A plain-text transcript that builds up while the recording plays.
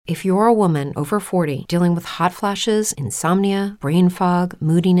If you're a woman over 40 dealing with hot flashes, insomnia, brain fog,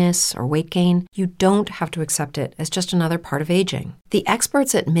 moodiness, or weight gain, you don't have to accept it as just another part of aging. The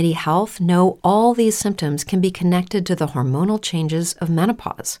experts at MIDI Health know all these symptoms can be connected to the hormonal changes of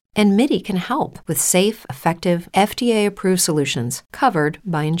menopause. And MIDI can help with safe, effective, FDA-approved solutions covered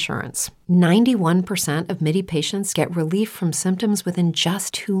by insurance. 91% of MIDI patients get relief from symptoms within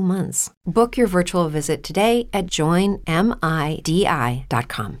just 2 months. Book your virtual visit today at joinmidi.com.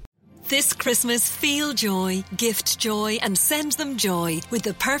 This Christmas, feel joy, gift joy, and send them joy with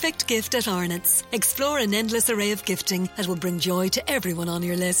the perfect gift at Arnott's. Explore an endless array of gifting that will bring joy to everyone on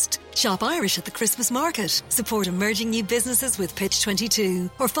your list. Shop Irish at the Christmas market. Support emerging new businesses with Pitch 22.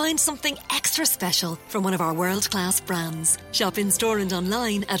 Or find something extra special from one of our world-class brands. Shop in-store and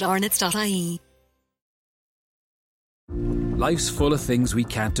online at arnotts.ie. Life's full of things we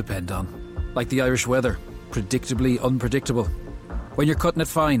can't depend on. Like the Irish weather, predictably unpredictable. When you're cutting it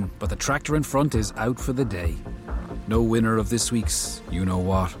fine, but the tractor in front is out for the day. No winner of this week's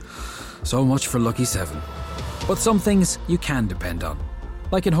you-know-what. So much for Lucky 7. But some things you can depend on.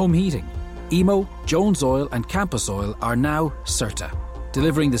 Like in home heating. Emo, Jones Oil and Campus Oil are now CERTA,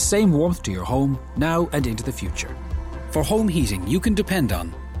 delivering the same warmth to your home now and into the future. For home heating you can depend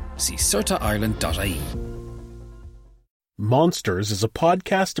on, see CERTAIreland.ie. Monsters is a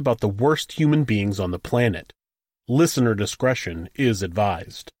podcast about the worst human beings on the planet. Listener discretion is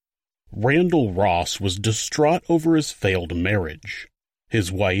advised. Randall Ross was distraught over his failed marriage.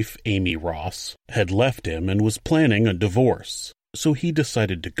 His wife, Amy Ross, had left him and was planning a divorce, so he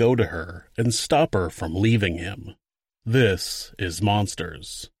decided to go to her and stop her from leaving him. This is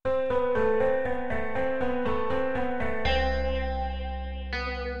Monsters.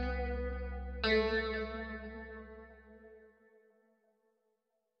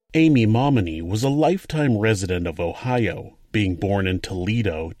 Amy Momini was a lifetime resident of Ohio, being born in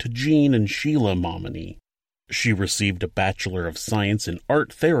Toledo to Jean and Sheila Momini. She received a Bachelor of Science in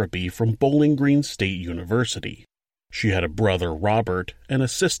Art Therapy from Bowling Green State University. She had a brother, Robert, and a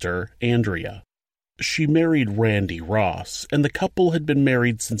sister, Andrea. She married Randy Ross, and the couple had been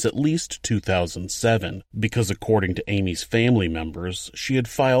married since at least 2007, because according to Amy's family members, she had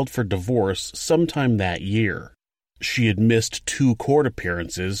filed for divorce sometime that year. She had missed 2 court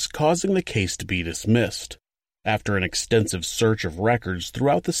appearances, causing the case to be dismissed. After an extensive search of records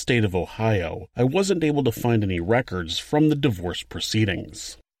throughout the state of Ohio, I wasn't able to find any records from the divorce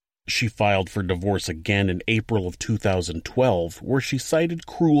proceedings. She filed for divorce again in April of 2012, where she cited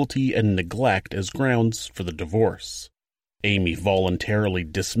cruelty and neglect as grounds for the divorce. Amy voluntarily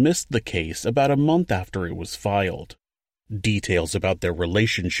dismissed the case about a month after it was filed. Details about their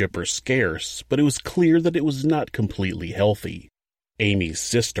relationship are scarce, but it was clear that it was not completely healthy. Amy's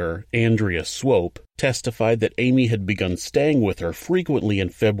sister, Andrea Swope, testified that Amy had begun staying with her frequently in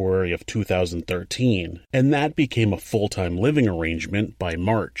February of 2013, and that became a full-time living arrangement by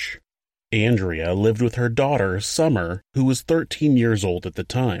March. Andrea lived with her daughter, Summer, who was 13 years old at the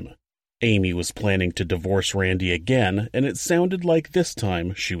time. Amy was planning to divorce Randy again, and it sounded like this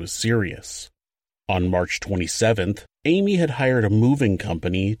time she was serious. On March 27th, Amy had hired a moving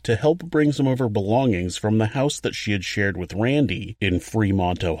company to help bring some of her belongings from the house that she had shared with Randy in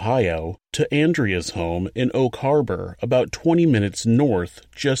Fremont, Ohio, to Andrea's home in Oak Harbor, about 20 minutes north,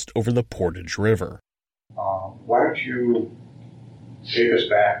 just over the Portage River. Why don't you take us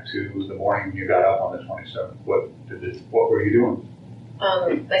back to the morning you got up on the 27th? What were you doing?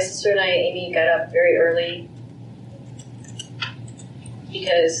 My sister and I, Amy, got up very early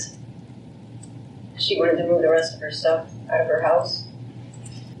because she wanted to move the rest of her stuff out of her house.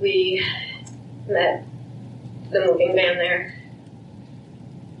 We met the moving van there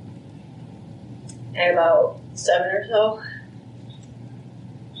at about 7 or so.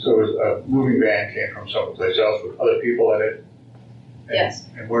 So a moving van came from someplace else with other people in it? Yes.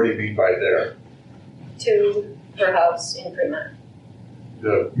 And where do you mean by there? To her house in Fremont.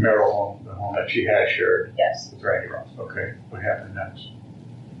 The marital home, the home that she had shared? Yes. With Randy Ross. Okay. What happened next?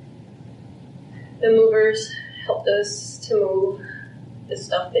 The movers helped us to move the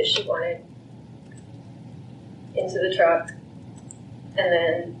stuff that she wanted into the truck, and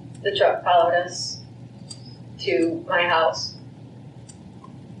then the truck followed us to my house,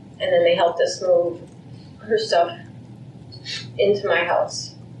 and then they helped us move her stuff into my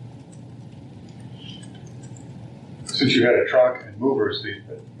house. Since you had a truck and movers, these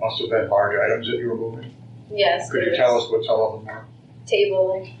must have been large items that you were moving? Yes. Could you tell us what some of them were?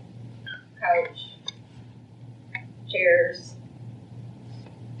 Table, couch, chairs,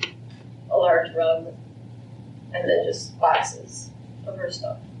 a large rug, and then just boxes of her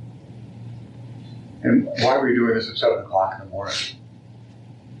stuff. And why were you doing this at 7 o'clock in the morning?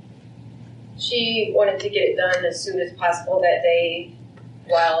 She wanted to get it done as soon as possible that day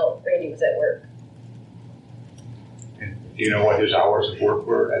while Randy was at work. And do you know what his hours of work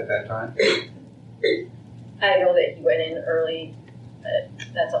were at that time? I know that he went in early, but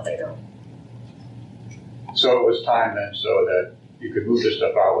that's all I know. So it was time then so that you could move the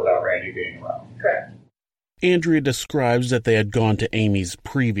stuff out without Randy being around. Correct. Andrea describes that they had gone to Amy's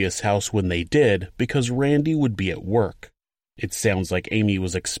previous house when they did because Randy would be at work. It sounds like Amy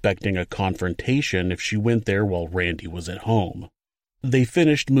was expecting a confrontation if she went there while Randy was at home. They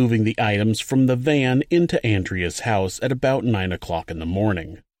finished moving the items from the van into Andrea's house at about 9 o'clock in the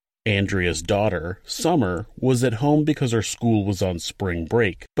morning. Andrea's daughter, Summer, was at home because her school was on spring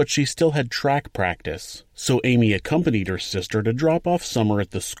break, but she still had track practice, so Amy accompanied her sister to drop off Summer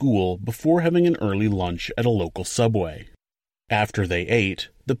at the school before having an early lunch at a local Subway. After they ate,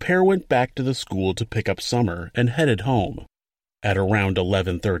 the pair went back to the school to pick up Summer and headed home. At around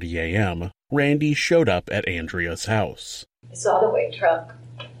 11:30 a.m., Randy showed up at Andrea's house. I saw the white truck,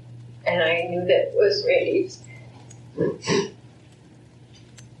 and I knew that it was Randy's.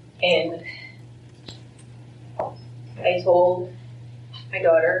 And I told my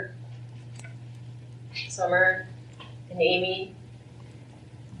daughter, Summer, and Amy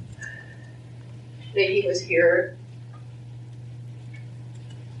that he was here.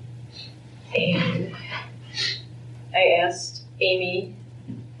 And I asked Amy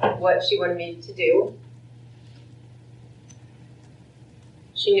what she wanted me to do.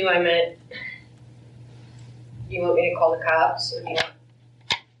 She knew I meant, do you want me to call the cops, or do you want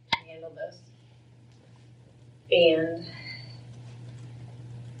to handle this? And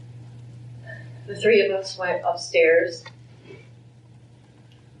the three of us went upstairs.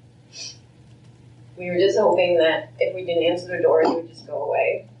 We were just hoping that if we didn't answer the door, he would just go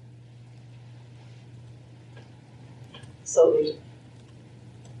away. So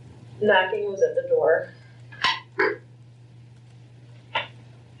knocking was at the door.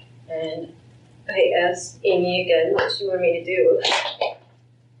 And I asked Amy again what she wanted me to do.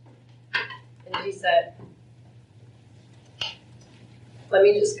 And she said, let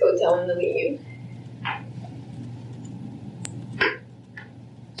me just go tell him to leave.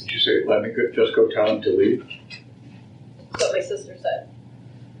 Did you say, let me just go tell him to leave? That's what my sister said.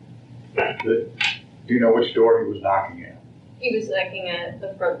 Do you know which door he was knocking at? He was knocking at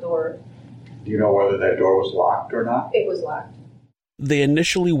the front door. Do you know whether that door was locked or not? It was locked. They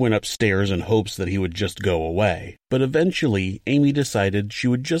initially went upstairs in hopes that he would just go away, but eventually Amy decided she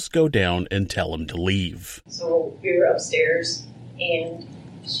would just go down and tell him to leave. So we were upstairs, and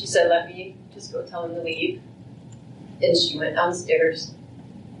she said, let me just go tell him to leave. And she went downstairs,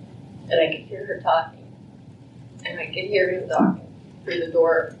 and I could hear her talking. And I could hear him talking through the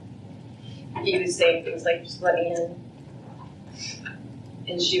door. He was saying things like, just let me in.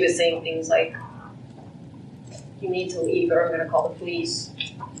 And she was saying things like, you need to leave or I'm going to call the police.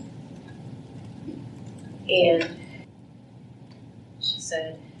 And she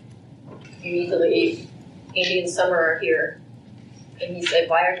said, you need to leave. Andy and Summer are here. And he said,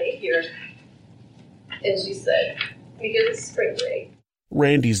 why are they here? And she said, because it's spring break.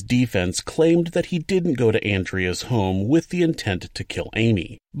 Randy's defense claimed that he didn't go to Andrea's home with the intent to kill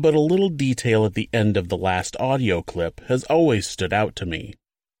Amy, but a little detail at the end of the last audio clip has always stood out to me.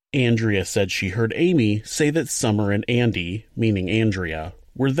 Andrea said she heard Amy say that Summer and Andy, meaning Andrea,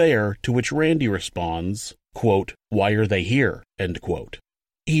 were there, to which Randy responds, quote, why are they here, end quote.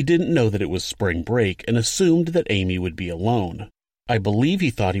 He didn't know that it was spring break and assumed that Amy would be alone. I believe he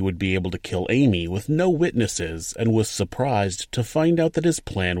thought he would be able to kill Amy with no witnesses and was surprised to find out that his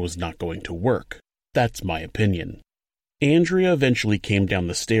plan was not going to work. That's my opinion. Andrea eventually came down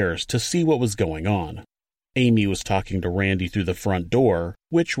the stairs to see what was going on. Amy was talking to Randy through the front door,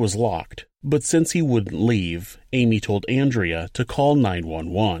 which was locked, but since he wouldn't leave, Amy told Andrea to call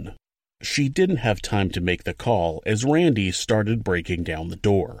 911. She didn't have time to make the call as Randy started breaking down the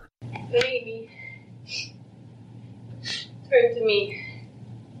door. Amy turned to me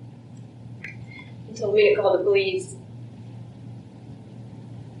and told me to call the police.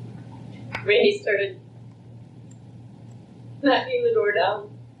 Randy started knocking the door down.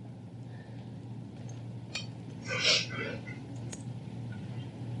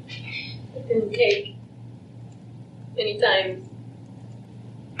 It didn't take any time.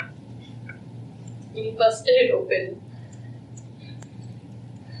 He busted it open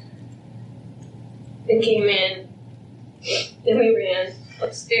and came in. Then we ran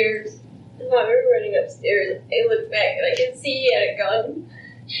upstairs. And while we were running upstairs, I looked back and I could see he had a gun.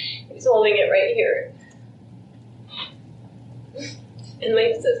 He was holding it right here. And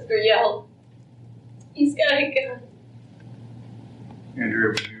my sister yelled, he's got a gun.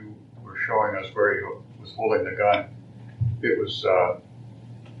 Andrea, when you were showing us where he was holding the gun, it was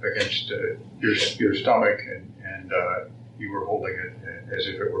against your stomach, and you were holding it as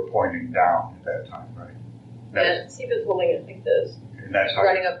if it were pointing down at that time, right? Yes, he was holding it like this, and that's how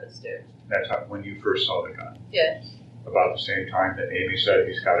running up the stairs. That's how, when you first saw the gun? Yes. About the same time that Amy said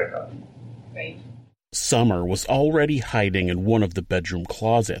he's got a gun. Right. Summer was already hiding in one of the bedroom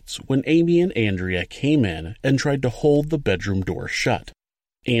closets when Amy and Andrea came in and tried to hold the bedroom door shut.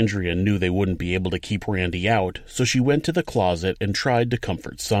 Andrea knew they wouldn't be able to keep Randy out, so she went to the closet and tried to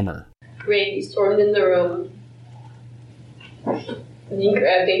comfort Summer. Randy stormed in the room, and he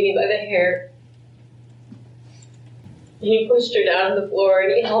grabbed Amy by the hair, and he pushed her down on the floor,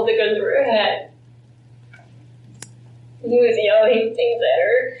 and he held the gun to her head. And he was yelling things at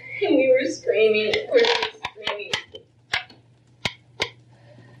her, and we were screaming.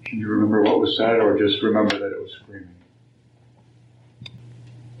 Can you remember what was said, or just remember that it was screaming?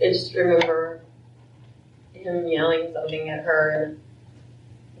 I just remember him yelling something at her and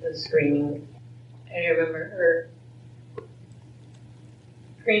the screaming. I remember her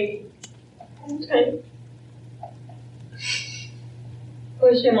screaming all the time.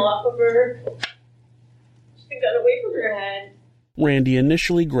 Push him off of her. She got away from her head. Randy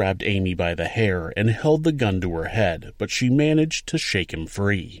initially grabbed Amy by the hair and held the gun to her head, but she managed to shake him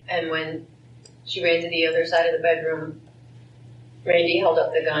free. And when she ran to the other side of the bedroom, Randy held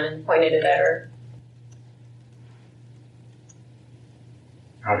up the gun and pointed it at her.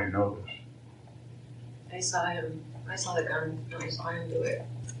 How do you know this? I saw him. I saw the gun, and I saw him do it.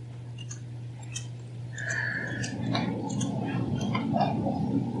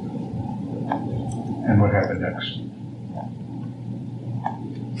 And what happened next?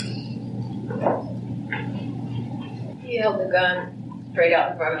 He held the gun straight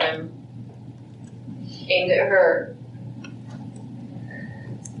out in front of him, aimed at her.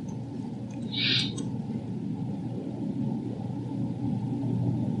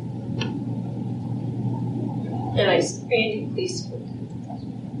 And I screamed, please.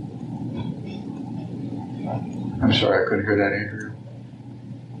 I'm sorry, I couldn't hear that, Andrea.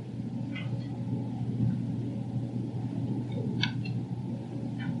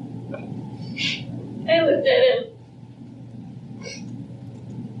 I looked at him.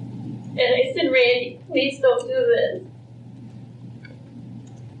 And I said, Randy, please don't do this.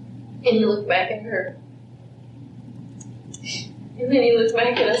 And he looked back at her. And then he looked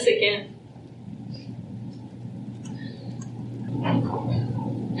back at us again.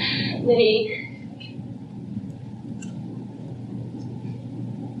 And then he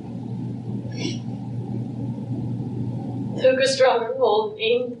took a stronger hold and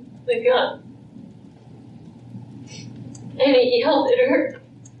aimed the gun. And he yelled at her.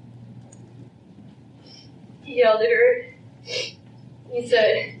 He yelled at her. He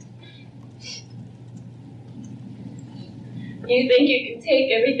said, "You think you can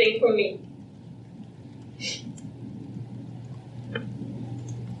take everything from me?"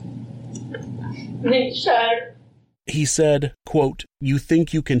 And then he shot her. He said, quote, "You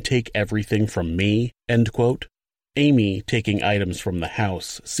think you can take everything from me?" End quote. Amy taking items from the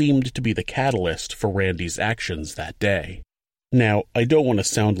house seemed to be the catalyst for Randy's actions that day. Now, I don't want to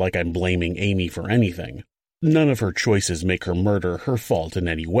sound like I'm blaming Amy for anything. None of her choices make her murder her fault in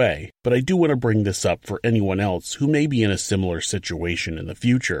any way, but I do want to bring this up for anyone else who may be in a similar situation in the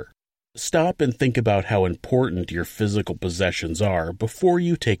future. Stop and think about how important your physical possessions are before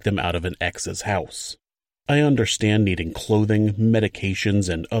you take them out of an ex's house. I understand needing clothing, medications,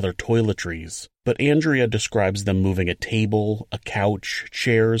 and other toiletries, but Andrea describes them moving a table, a couch,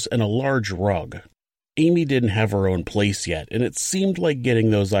 chairs, and a large rug. Amy didn't have her own place yet, and it seemed like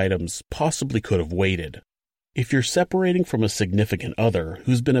getting those items possibly could have waited. If you're separating from a significant other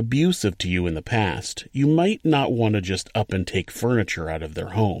who's been abusive to you in the past, you might not want to just up and take furniture out of their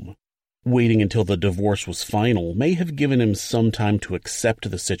home. Waiting until the divorce was final may have given him some time to accept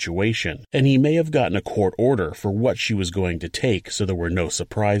the situation, and he may have gotten a court order for what she was going to take so there were no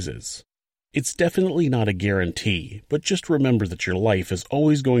surprises. It's definitely not a guarantee, but just remember that your life is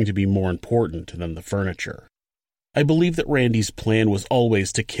always going to be more important than the furniture. I believe that Randy's plan was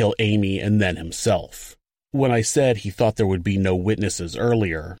always to kill Amy and then himself. When I said he thought there would be no witnesses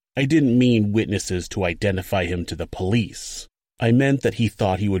earlier, I didn't mean witnesses to identify him to the police. I meant that he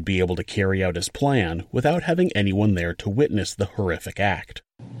thought he would be able to carry out his plan without having anyone there to witness the horrific act.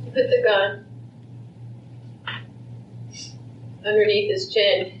 He put the gun underneath his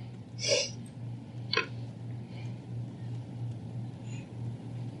chin.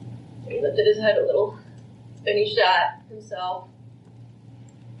 He lifted his head a little, and he shot himself.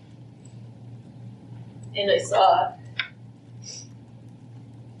 And I saw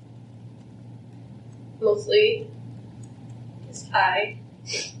mostly his eye,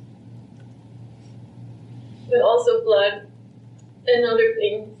 but also blood and other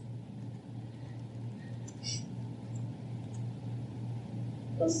things. It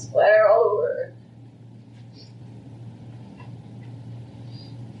was splatter all over.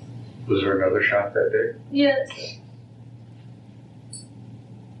 Was there another shot that day? Yes.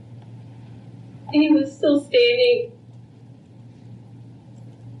 He was still standing.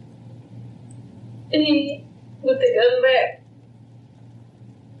 And he put the gun back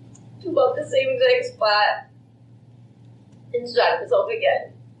to about the same exact spot and shot himself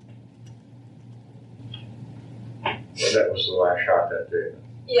again. So that was the last shot that day.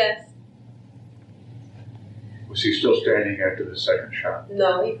 Yes. Was he still standing after the second shot?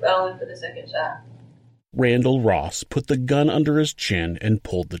 No, he fell in for the second shot. Randall Ross put the gun under his chin and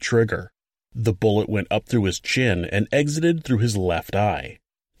pulled the trigger. The bullet went up through his chin and exited through his left eye.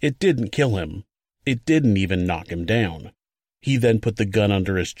 It didn't kill him. It didn't even knock him down. He then put the gun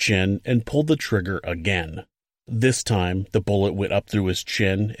under his chin and pulled the trigger again. This time, the bullet went up through his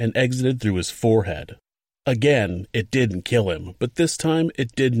chin and exited through his forehead. Again, it didn't kill him, but this time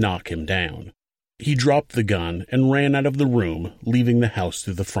it did knock him down. He dropped the gun and ran out of the room, leaving the house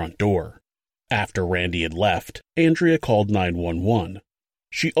through the front door. After Randy had left, Andrea called 911.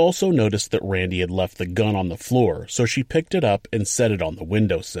 She also noticed that Randy had left the gun on the floor, so she picked it up and set it on the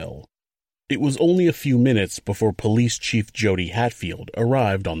windowsill. It was only a few minutes before Police Chief Jody Hatfield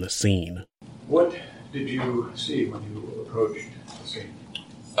arrived on the scene. What did you see when you approached the scene?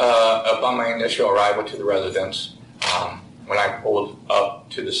 Upon my initial arrival to the residence, when I pulled up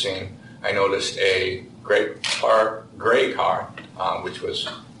to the scene, I noticed a gray car, which was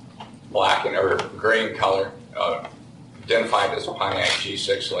black or gray in color, identified as a Pontiac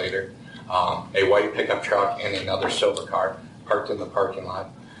G6 later, a white pickup truck, and another silver car parked in the parking lot.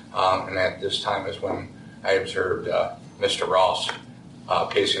 And at this time is when I observed Mr. Ross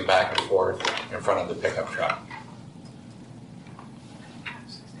pacing back and forth in front of the pickup truck.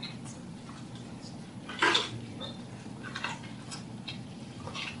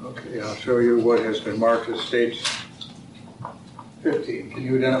 Okay, I'll show you what has been marked as stage 15. Can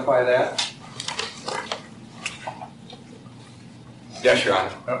you identify that? Yes, Your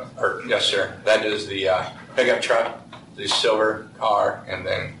Honor. Yes, sir. That is the pickup truck, the silver car, and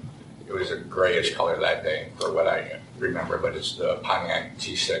then it was a grayish color that day for what I remember, but it's the Pontiac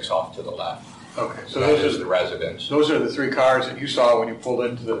G6 off to the left. Okay, so that is the residence. Those are the three cars that you saw when you pulled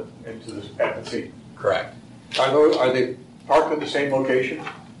at the scene. Correct. Are they parked in the same location?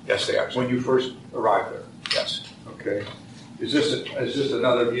 Yes, they are. When you first arrived there? Yes. Okay. Is this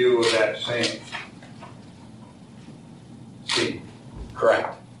another view of that same scene?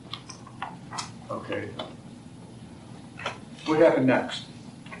 Correct. Okay. What happened next?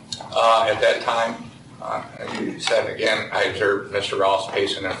 At that time, as you said again, I observed Mr. Ross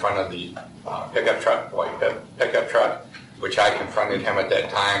pacing in front of the pickup truck, white pickup truck, which I confronted him at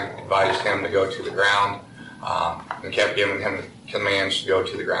that time, advised him to go to the ground, and kept giving him commands to go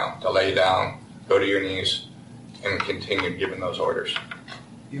to the ground, to lay down, go to your knees, and continued giving those orders.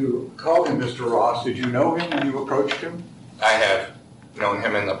 You called him Mr. Ross. Did you know him when you approached him? I have known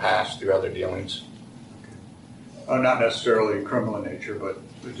him in the past through other dealings. Okay. Not necessarily criminal in nature, but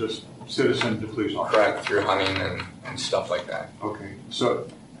just citizen to police officer. Correct, through hunting and stuff like that. Okay. So,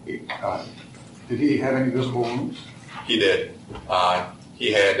 did he have any visible wounds? He did.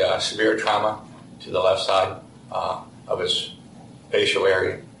 He had severe trauma to the left side of his facial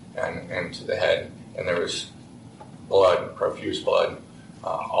area and to the head, and there was blood, profuse blood,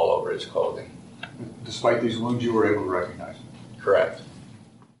 all over his clothing. Despite these wounds, you were able to recognize him? Correct.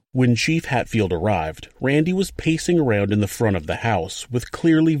 When Chief Hatfield arrived, Randy was pacing around in the front of the house with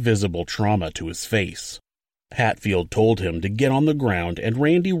clearly visible trauma to his face. Hatfield told him to get on the ground, and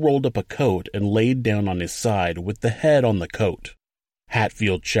Randy rolled up a coat and laid down on his side with the head on the coat.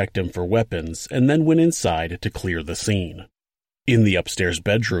 Hatfield checked him for weapons and then went inside to clear the scene. In the upstairs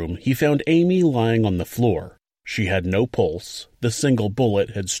bedroom, he found Amy lying on the floor. She had no pulse, the single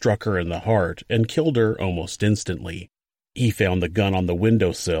bullet had struck her in the heart and killed her almost instantly. He found the gun on the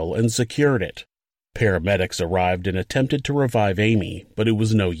windowsill and secured it. Paramedics arrived and attempted to revive Amy, but it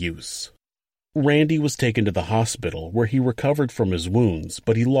was no use. Randy was taken to the hospital where he recovered from his wounds,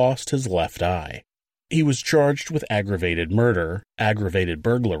 but he lost his left eye. He was charged with aggravated murder, aggravated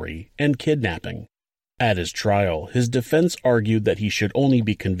burglary, and kidnapping. At his trial, his defense argued that he should only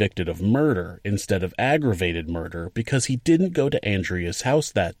be convicted of murder instead of aggravated murder because he didn't go to Andrea's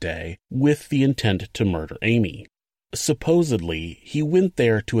house that day with the intent to murder Amy. Supposedly, he went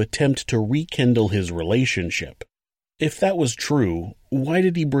there to attempt to rekindle his relationship. If that was true, why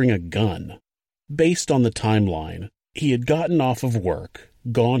did he bring a gun? Based on the timeline, he had gotten off of work,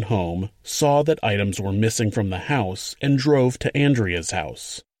 gone home, saw that items were missing from the house, and drove to Andrea's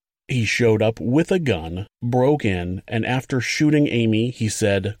house. He showed up with a gun, broke in, and after shooting Amy, he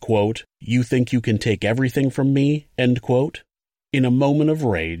said, quote, "You think you can take everything from me?" End quote. In a moment of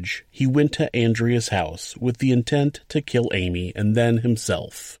rage, he went to Andrea's house with the intent to kill Amy and then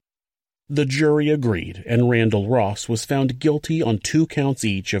himself. The jury agreed, and Randall Ross was found guilty on 2 counts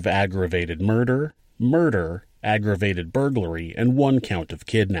each of aggravated murder, aggravated burglary, and 1 count of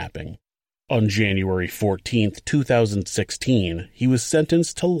kidnapping. On January 14, 2016, he was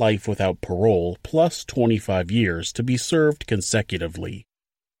sentenced to life without parole plus 25 years to be served consecutively.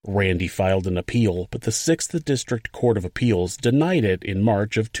 Randy filed an appeal, but the 6th District Court of Appeals denied it in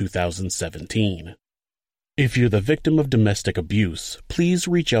March of 2017. If you're the victim of domestic abuse, please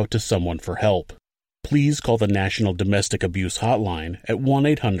reach out to someone for help. Please call the National Domestic Abuse Hotline at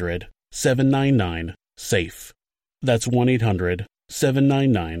 1-800-799-SAFE. That's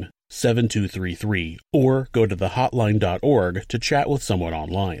 1-800-799-7233, or go to thehotline.org to chat with someone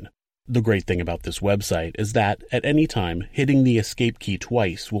online. The great thing about this website is that, at any time, hitting the escape key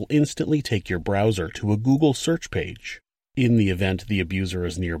twice will instantly take your browser to a Google search page. In the event the abuser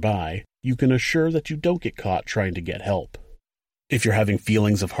is nearby, you can assure that you don't get caught trying to get help. If you're having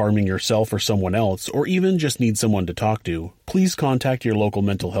feelings of harming yourself or someone else, or even just need someone to talk to, please contact your local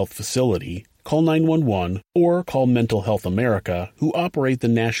mental health facility, call 911, or call Mental Health America, who operate the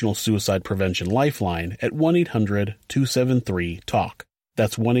National Suicide Prevention Lifeline at 1-800-273-TALK.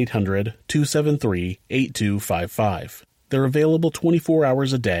 That's 1-800-273-8255. They're available 24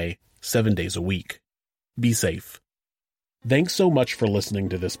 hours a day, 7 days a week. Be safe. Thanks so much for listening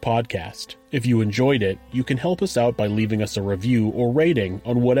to this podcast. If you enjoyed it, you can help us out by leaving us a review or rating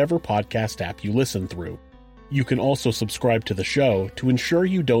on whatever podcast app you listen through. You can also subscribe to the show to ensure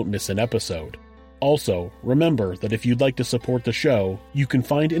you don't miss an episode. Also, remember that if you'd like to support the show, you can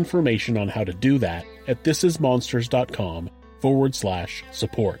find information on how to do that at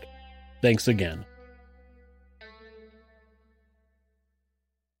thisismonsters.com/support. Thanks again.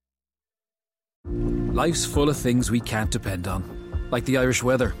 Life's full of things we can't depend on, like the Irish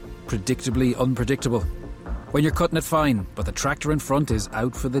weather, predictably unpredictable. When you're cutting it fine, but the tractor in front is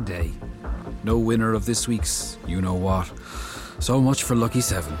out for the day. No winner of this week's you-know-what. So much for Lucky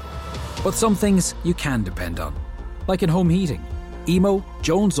 7. But some things you can depend on, like in home heating. Emo,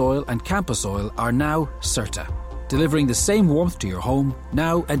 Jones Oil and Campus Oil are now CERTA, delivering the same warmth to your home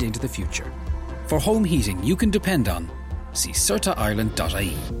now and into the future. For home heating you can depend on, see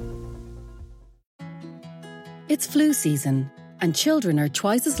CERTAIreland.ie. It's flu season, and children are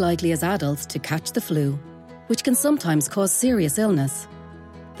twice as likely as adults to catch the flu, which can sometimes cause serious illness.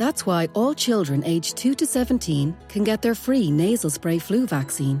 That's why all children aged 2 to 17 can get their free nasal spray flu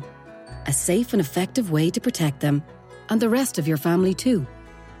vaccine. A safe and effective way to protect them, and the rest of your family too.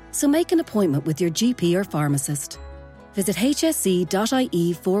 So make an appointment with your GP or pharmacist. Visit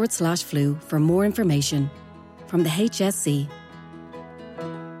hsc.ie/flu for more information. From the HSC.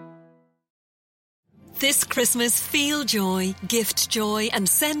 This Christmas, feel joy, gift joy and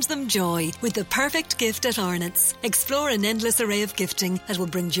send them joy with the perfect gift at Arnott's. Explore an endless array of gifting that will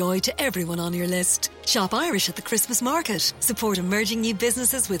bring joy to everyone on your list. Shop Irish at the Christmas market. Support emerging new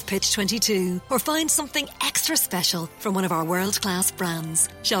businesses with Pitch 22. Or find something extra special from one of our world-class brands.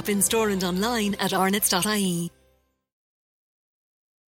 Shop in-store and online at arnotts.ie.